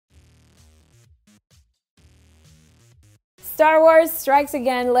Star Wars Strikes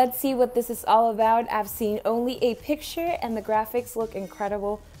Again. Let's see what this is all about. I've seen only a picture and the graphics look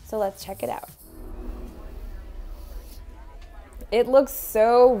incredible, so let's check it out. It looks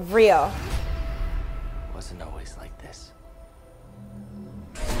so real. Wasn't always like this.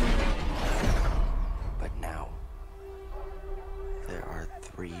 But now, there are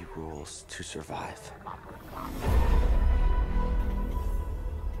 3 rules to survive.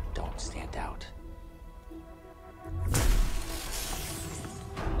 Don't stand out.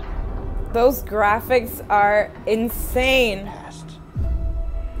 Those graphics are insane. Past.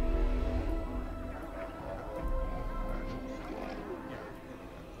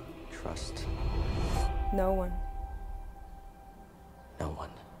 Trust No one. no one.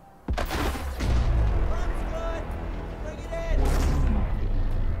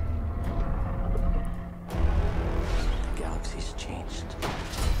 The galaxy's changed.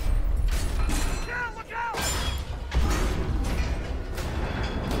 Look out!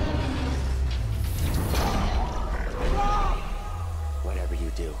 Whatever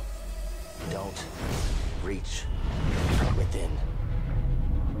you do, don't reach within.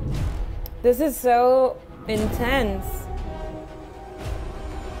 This is so intense.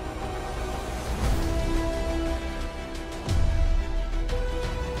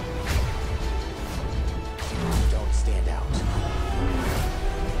 Don't stand out.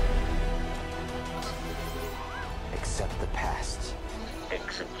 Accept the past.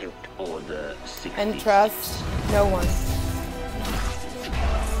 Execute Order 66. And trust no one.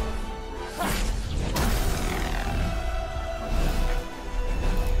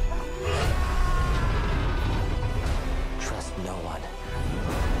 Trust no one.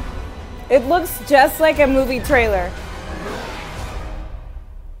 It looks just like a movie trailer.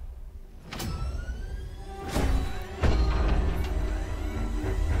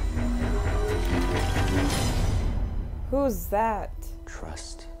 Who's that?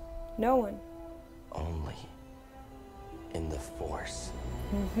 Trust No one. only in the Force.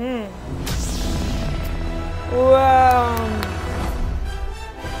 Whoa.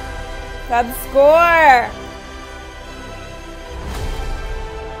 That score.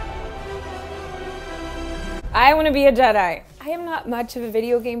 I want to be a Jedi. I am not much of a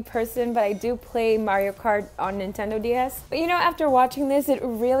video game person, but I do play Mario Kart on Nintendo DS. But you know, after watching this, it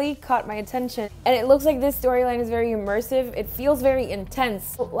really caught my attention. And it looks like this storyline is very immersive. It feels very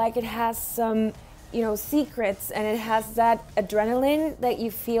intense, like it has some, you know, secrets, and it has that adrenaline that you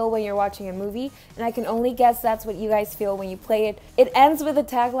feel when you're watching a movie. And I can only guess that's what you guys feel when you play it. It ends with the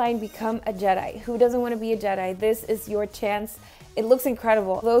tagline, "Become a Jedi." Who doesn't want to be a Jedi? This is your chance. It looks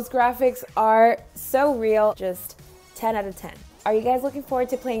incredible. Those graphics are so real. Just 10 out of 10. Are you guys looking forward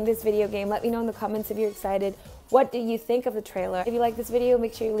to playing this video game? Let me know in the comments if you're excited. What do you think of the trailer? If you like this video,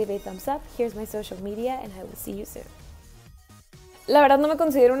 make sure you leave a thumbs up. Here's my social media, and I will see you soon. La verdad no me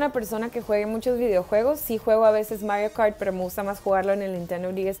considero una persona que juegue muchos videojuegos. Sí juego a veces Mario Kart, pero me gusta más jugarlo en el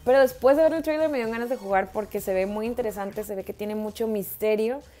Nintendo DS. Pero después de ver el trailer me dio ganas de jugar porque se ve muy interesante, se ve que tiene mucho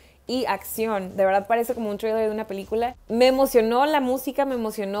misterio y acción. De verdad parece como un trailer de una película. Me emocionó la música, me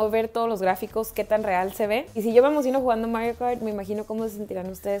emocionó ver todos los gráficos, qué tan real se ve. Y si yo me emociono jugando Mario Kart, me imagino cómo se sentirán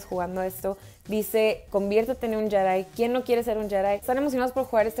ustedes jugando esto. Dice, conviértete en un Jedi. ¿Quién no quiere ser un Jedi? ¿Están emocionados por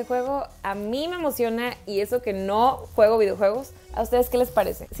jugar este juego? A mí me emociona, y eso que no juego videojuegos. ¿A ustedes qué les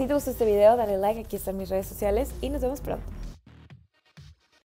parece? Si te gustó este video, dale like, aquí están mis redes sociales y nos vemos pronto.